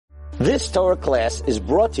This Torah class is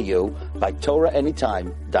brought to you by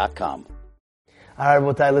TorahAnytime.com. All right,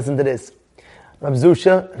 Rabotai, listen to this. Rav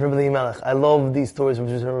Zusha and Rav Elimelech. I love these stories from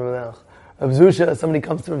Rav Zusha and Rav Elimelech. Rav Zusha, somebody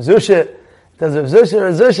comes to Rav Zusha, tells Rav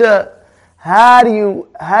Zusha, how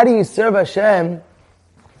do you serve Hashem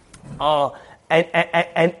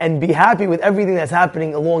and be happy with everything that's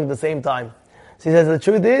happening along at the same time? So he says, the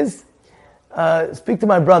truth is, speak to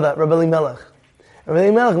my brother, Rav Elimelech. Rav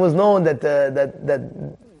Elimelech was known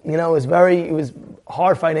that he was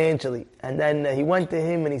hard financially, and then he went to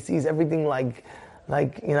him and he sees everything not in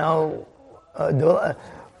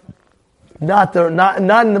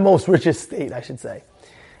the most richest state, I should say.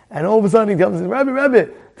 And all of a sudden he comes and says, Rabbi,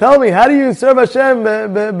 tell me, how do you serve Hashem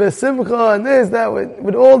besimcha and this, that,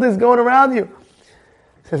 with all this going around you?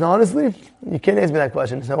 He says, honestly, you can't answer me that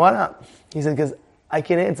question. So why not? He said, because I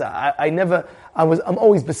can't answer. I'm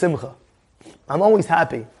always besimcha. I'm always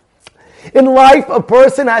happy. In life, a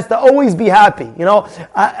person has to always be happy.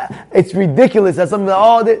 It's ridiculous. That's something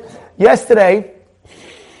yesterday,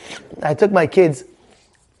 I took my kids,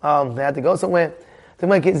 they had to go somewhere. I took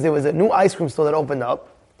my kids, there was a new ice cream store that opened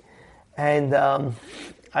up. And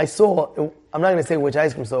I saw, I'm not going to say which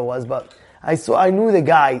ice cream store it was, but I knew the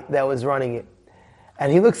guy that was running it.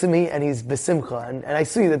 And he looks at me and he's besimcha. And I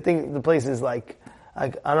see the place is like, I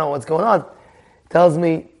don't know what's going on. He tells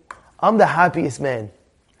me, I'm the happiest man.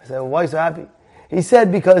 I said, well, why are you so happy? He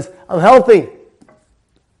said, because I'm healthy.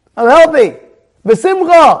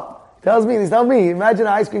 Besimcha. Tells me, imagine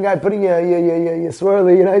an ice cream guy putting your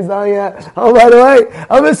swirly, he's telling you, oh, by the way,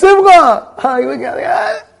 I'm besimcha. You look at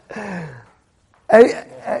it,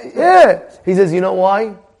 yeah. He says, you know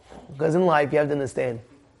why? Because in life, you have to understand,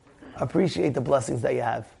 appreciate the blessings that you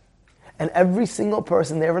have. And every single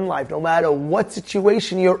person there in life, no matter what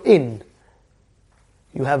situation you're in,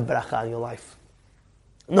 you have barakah in your life.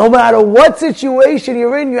 No matter what situation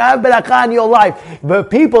you're in, you have barakah in your life. But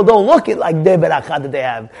people don't look at like their barakah that they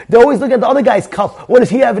have. They always look at the other guy's cup. What does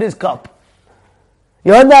he have in his cup?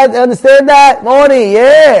 You understand that? Moni,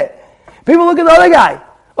 yeah. People look at the other guy.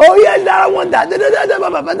 Oh yeah, I want that.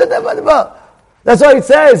 That's what it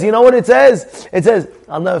says. You know what it says? It says,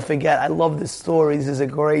 I'll never forget. I love this story. This is a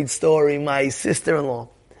great story. My sister-in-law,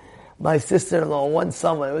 one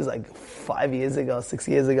summer, it was like 6 years ago.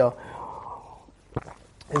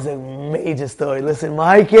 It's a major story. Listen,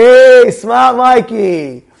 Mikey, smart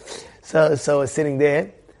Mikey. So we're sitting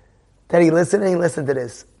there. Teddy, listen to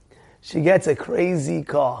this. She gets a crazy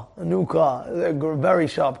car, a new car, a very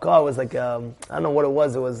sharp car. It was like, I don't know what it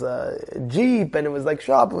was. It was a Jeep, and it was like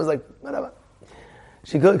sharp. It was like, whatever.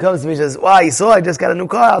 She comes to me, she says, wow, you saw I just got a new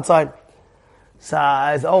car outside. So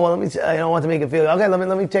I said, I don't want to make it feel, okay,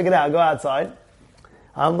 let me check it out. I go outside.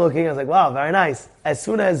 I'm looking, I was like, wow, very nice. As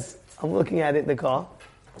soon as I'm looking at it, the car,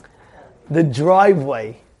 the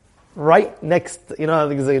driveway, right next,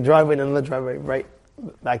 there's like a driveway and another driveway, right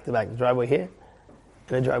back to back. The driveway here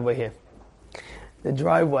and the driveway here. The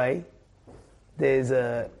driveway, there's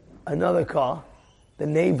another car. The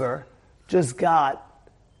neighbor just got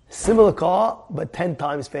a similar car, but 10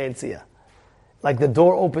 times fancier. Like the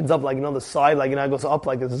door opens up, like, the side, like, it goes up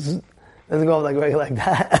like this. Doesn't go up like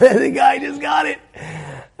that. And the guy just got it.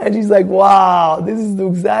 And she's like, wow, this is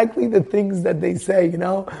exactly the things that they say,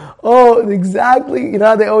 Oh, exactly,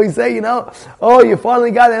 they always say, oh, you finally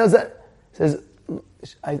got it. Says,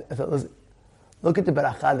 I thought, listen, look at the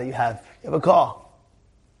barakah that you have. You have a car.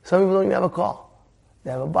 Some people don't even have a car. They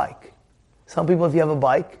have a bike. Some people, if you have a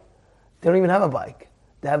bike, they don't even have a bike.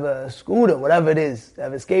 They have a scooter, whatever it is. They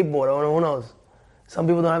have a skateboard, who knows. Some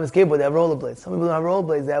people don't have a skateboard, they have rollerblades. Some people don't have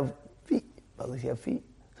rollerblades, they have feet. But at least you have feet.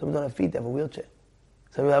 Some people don't have feet, they have a wheelchair.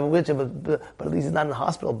 Some people have a wheelchair, but at least it's not in a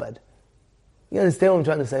hospital bed. You understand what I'm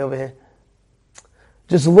trying to say over here?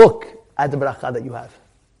 Just look at the barakah that you have.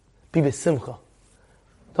 Be besimcha.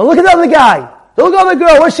 Don't look at the other guy. Don't look at the other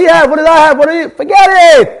girl. What does she have? What did I have? What do you? Forget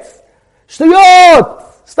it. Shtuyot.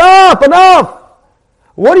 Stop. Enough.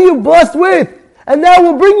 What are you blessed with? And that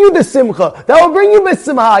will bring you the simcha. That will bring you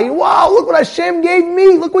besimcha. Wow, look what Hashem gave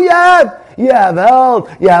me. Look what you have. You have health.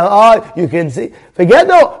 You have eye. You can see. Forget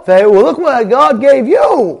though. Well, look what God gave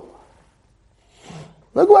you.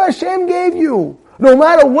 Look what Hashem gave you. No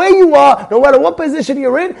matter where you are, no matter what position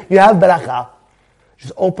you're in, you have barakah.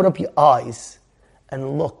 Just open up your eyes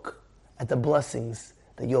and look at the blessings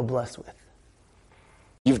that you're blessed with.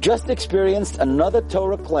 You've just experienced another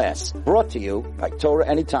Torah class brought to you by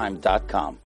TorahAnytime.com.